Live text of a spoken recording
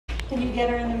Can you get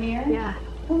her in the mirror? Yeah.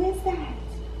 Who is that?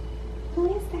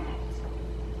 Who is that?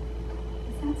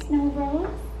 Is that Snow Rose?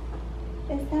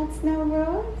 Is that Snow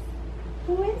Rose?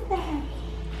 Who is that?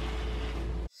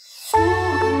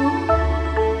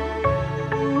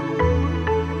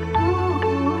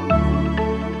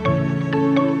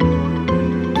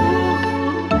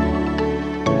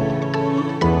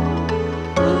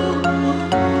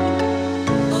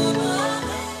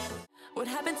 What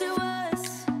happened to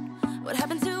us? What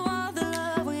happened to all the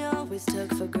love we always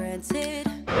took for granted?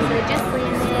 So I just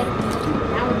landed.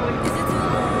 Now we're going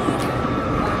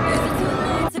Is it too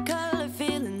late to color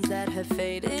feelings that have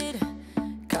faded?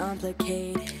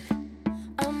 Complicated.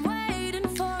 I'm waiting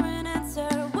for an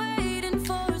answer, waiting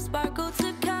for a sparkle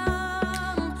to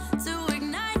come to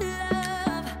ignite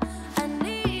love. I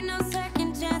need no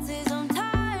second chances. I'm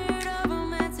tired of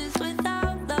romances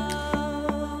without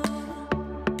love.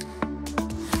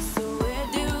 So where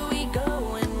do we go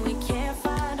when we can't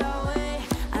find our way?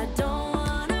 I don't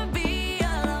wanna be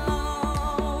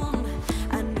alone.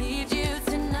 I need you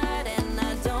tonight and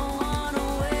I don't wanna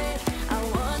wait. I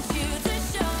want you to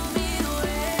show me the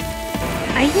way.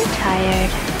 Are you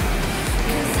tired?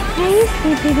 Are you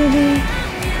sleepy, baby?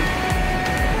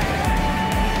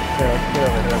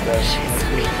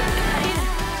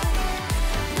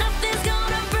 Nothing's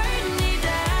gonna bring me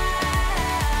down.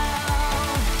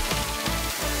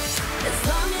 As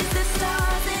long as the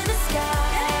stars in the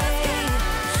sky,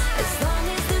 as long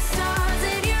as the stars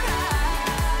in your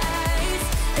eyes,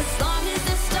 as long as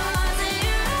the stars in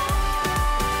your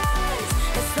eyes,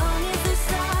 as long as the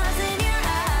stars in your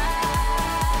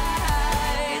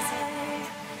eyes.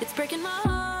 It's breaking my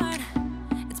heart.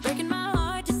 It's breaking my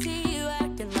heart to see you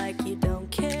acting like you don't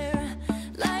care,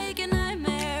 like a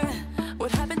nightmare.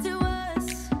 What happened to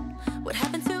us? What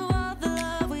happened to all the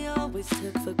love we always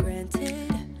took for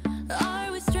granted?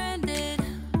 Are we stranded?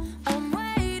 I'm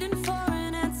waiting for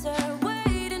an answer,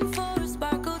 waiting for a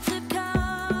sparkle to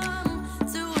come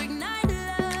to ignite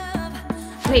love.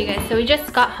 Okay, you guys, so we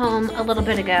just got home a little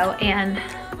bit ago and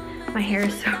my hair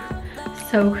is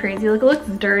so crazy. Like, it looks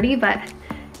dirty, but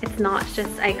it's not. It's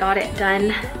just I got it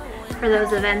done for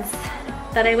those events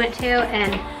that I went to,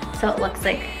 and so it looks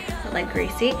like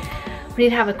greasy. We need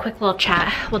to have a quick little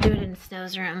chat. We'll do it in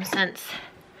Snow's room since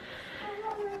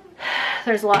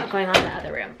there's a lot going on in the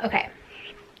other room. Okay.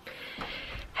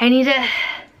 I need to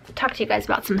talk to you guys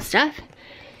about some stuff.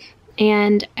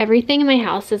 And everything in my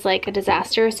house is like a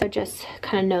disaster, so just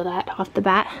kind of know that off the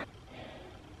bat.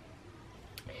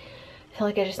 I feel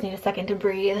like I just need a second to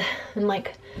breathe and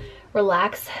like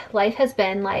relax. Life has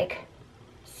been like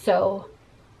so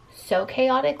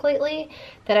chaotic lately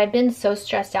that I've been so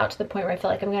stressed out to the point where I feel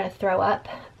like I'm gonna throw up.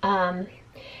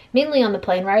 Mainly on the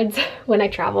plane rides when I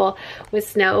travel with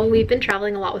Snow. We've been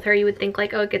traveling a lot with her. You would think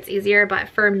like, oh, it gets easier, but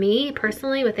for me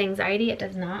personally with anxiety, it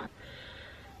does not.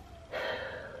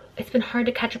 It's been hard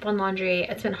to catch up on laundry.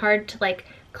 It's been hard to like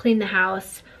clean the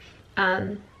house.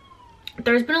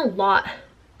 There's been a lot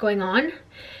going on.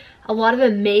 A lot of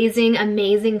amazing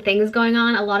things going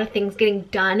on. A lot of things getting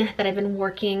done that I've been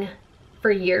working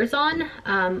for years on.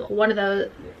 One of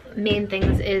the main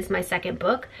things is my second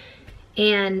book.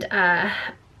 And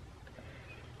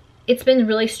it's been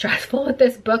really stressful with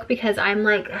this book because I'm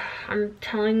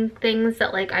telling things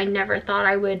that like I never thought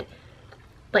I would.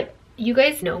 Like, you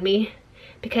guys know me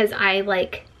because I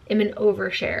like am an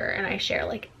oversharer and I share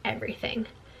like everything.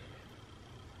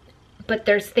 But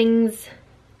there's things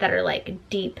that are like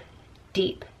deep,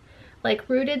 like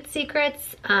rooted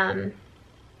secrets of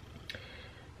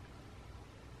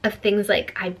things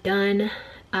like I've done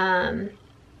and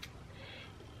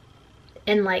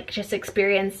like just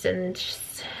experienced and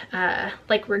just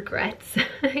like regrets,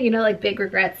 you know, like big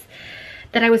regrets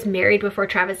that I was married before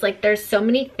Travis. Like, there's so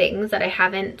many things that I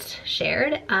haven't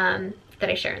shared that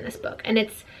I share in this book, and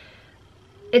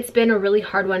it's been a really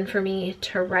hard one for me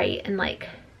to write and like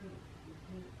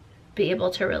be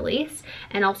able to release.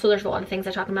 And also there's a lot of things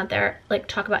I talk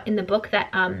about in the book that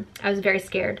I was very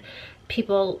scared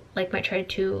people like might try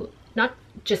to not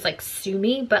just like sue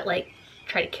me, but like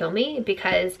try to kill me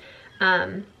because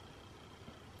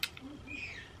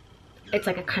it's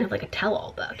like a kind of like a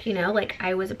tell-all book, you know? Like,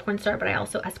 I was a porn star, but I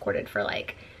also escorted for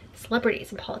like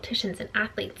celebrities and politicians and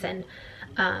athletes, and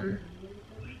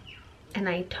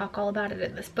I talk all about it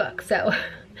in this book. So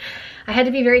I had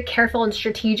to be very careful and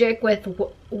strategic with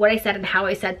what I said and how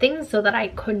I said things so that I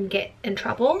couldn't get in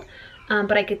trouble,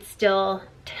 but I could still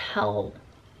tell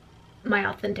my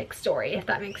authentic story, if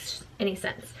that makes any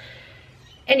sense.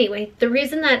 Anyway, the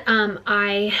reason that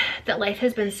that life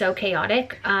has been so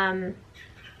chaotic,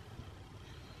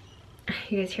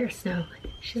 You guys hear Snow.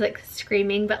 She's like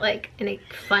screaming, but like in a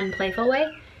fun, playful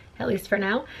way, at least for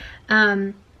now.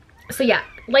 So yeah,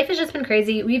 life has just been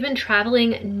crazy. We've been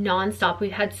traveling nonstop.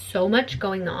 We've had so much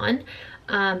going on.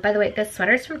 By the way, this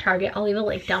sweater is from Target. I'll leave a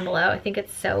link down below. I think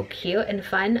it's so cute and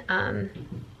fun. I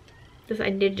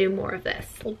need to do more of this,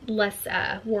 less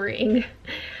worrying.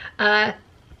 Life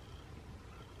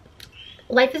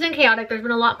has been chaotic. There's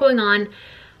been a lot going on.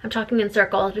 I'm talking in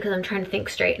circles because I'm trying to think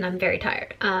straight and I'm very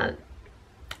tired.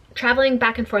 Traveling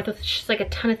back and forth with just like a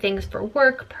ton of things for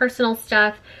work, personal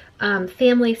stuff,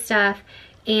 family stuff,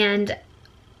 and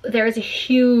there is a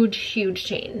huge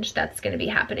change that's going to be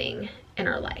happening in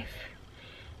our life.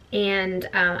 And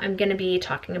I'm going to be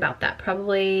talking about that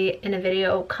probably in a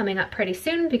video coming up pretty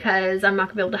soon because I'm not going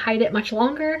to be able to hide it much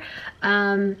longer.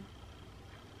 Not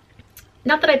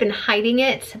that I've been hiding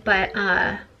it, but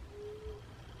I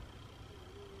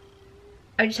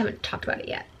just haven't talked about it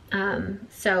yet.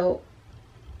 So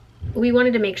we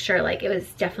wanted to make sure like it was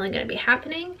definitely going to be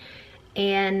happening,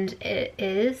 and it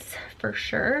is for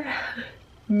sure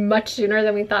much sooner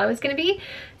than we thought it was going to be.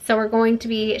 So we're going to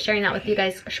be sharing that with you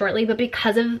guys shortly. But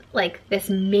because of like this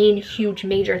main huge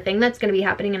major thing that's going to be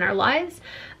happening in our lives,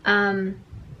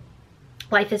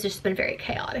 life has just been very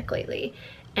chaotic lately,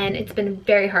 and it's been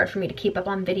very hard for me to keep up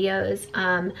on videos.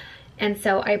 And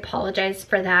so I apologize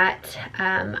for that.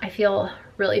 I feel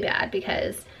really bad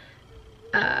because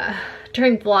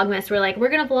during Vlogmas we're like, we're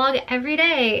gonna vlog every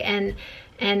day, and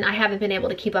I haven't been able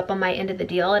to keep up on my end of the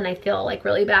deal, and I feel like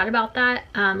really bad about that.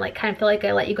 Like kind of feel like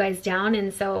I let you guys down,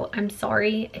 and so I'm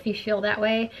sorry if you feel that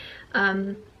way.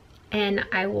 And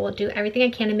I will do everything I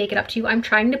can to make it up to you. I'm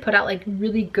trying to put out like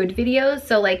really good videos.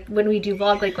 So like when we do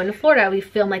vlog, like going to Florida, we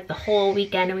film like the whole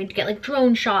weekend and we get like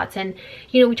drone shots, and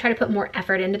you know, we try to put more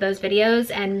effort into those videos.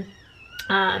 And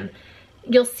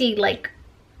you'll see like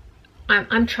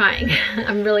I'm trying.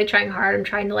 I'm really trying hard. I'm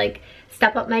trying to like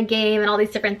step up my game and all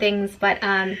these different things. But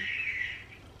all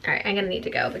right, I'm gonna need to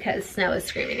go because Snow is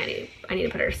screaming. I need to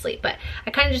put her to sleep. But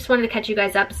I kind of just wanted to catch you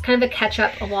guys up. It's kind of a catch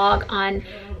up vlog on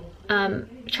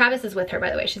Travis is with her,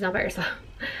 by the way. She's not by herself.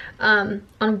 On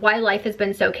why life has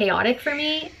been so chaotic for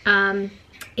me,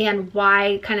 and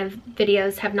why kind of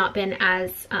videos have not been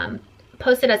as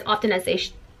posted as often as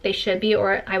they should be,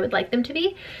 or I would like them to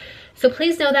be. So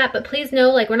please know that, but please know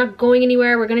like we're not going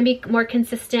anywhere. We're going to be more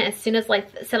consistent as soon as life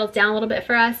settles down a little bit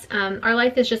for us. Our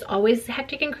life is just always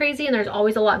hectic and crazy, and there's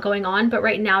always a lot going on, but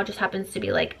right now it just happens to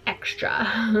be like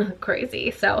extra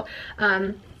crazy. So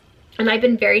and I've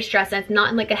been very stressed, and it's not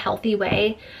in like a healthy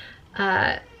way.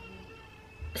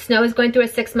 Snow is going through a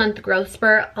 6-month growth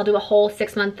spurt. I'll do a whole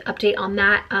 6-month update on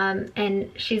that.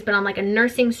 And she's been on like a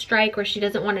nursing strike where she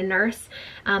doesn't want to nurse.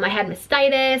 I had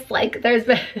mastitis, like there's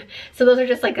been, so those are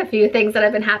just like a few things that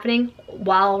have been happening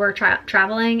while we're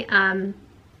traveling, and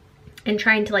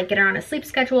trying to like get her on a sleep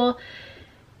schedule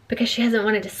because she hasn't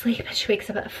wanted to sleep. She wakes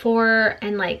up at 4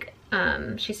 and like,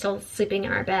 she's still sleeping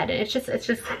in our bed, and it's just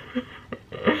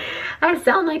I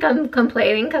sound like I'm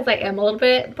complaining because I am a little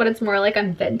bit, but it's more like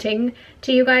I'm venting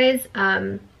to you guys.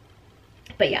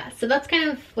 But yeah, so that's kind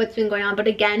of what's been going on. But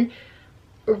again,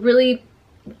 really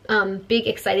big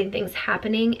exciting things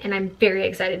happening, and I'm very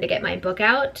excited to get my book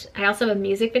out. I also have a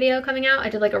music video coming out. I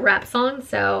did like a rap song,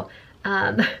 so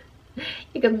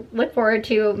you can look forward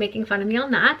to making fun of me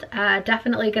on that.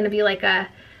 Definitely gonna be like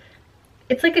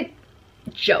it's like a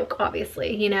joke,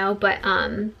 obviously, you know, but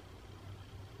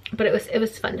it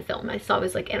was fun to film. I saw it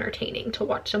was like entertaining to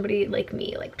watch somebody like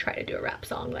me like try to do a rap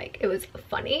song. Like it was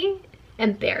funny,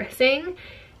 embarrassing,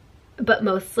 but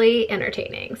mostly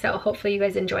entertaining. So hopefully you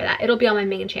guys enjoy that. It'll be on my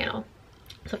main channel,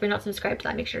 so if you're not subscribed to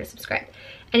that, make sure to subscribe.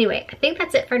 Anyway, I think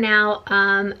that's it for now.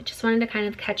 Just wanted to kind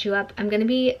of catch you up. I'm gonna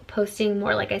be posting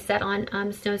more, like I said,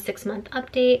 on Snow's 6-month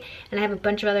update, and I have a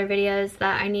bunch of other videos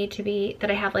that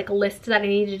I have like a list that I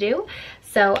need to do.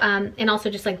 So and also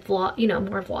just like vlog, you know,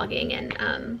 more vlogging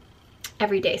and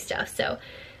everyday stuff. So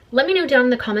let me know down in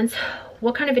the comments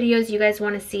what kind of videos you guys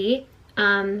want to see,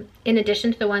 in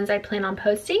addition to the ones I plan on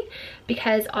posting,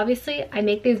 because obviously I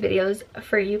make these videos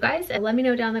for you guys. And let me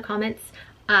know down in the comments.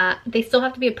 They still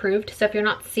have to be approved, so if you're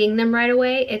not seeing them right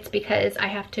away, it's because I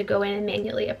have to go in and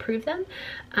manually approve them.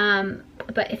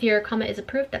 But if your comment is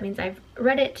approved, that means I've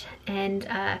read it. And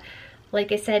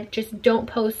like I said, just don't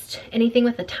post anything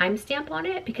with a timestamp on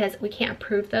it, because we can't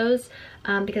approve those,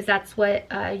 because that's what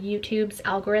YouTube's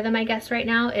algorithm, I guess, right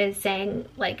now is saying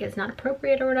like is not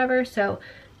appropriate or whatever. So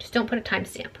just don't put a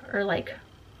timestamp or like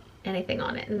anything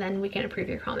on it, and then we can approve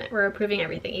your comment. We're approving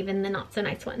everything, even the not so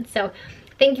nice ones. So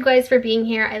thank you guys for being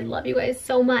here. I love you guys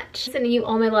so much. Sending you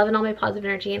all my love and all my positive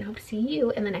energy, and hope to see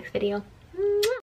you in the next video.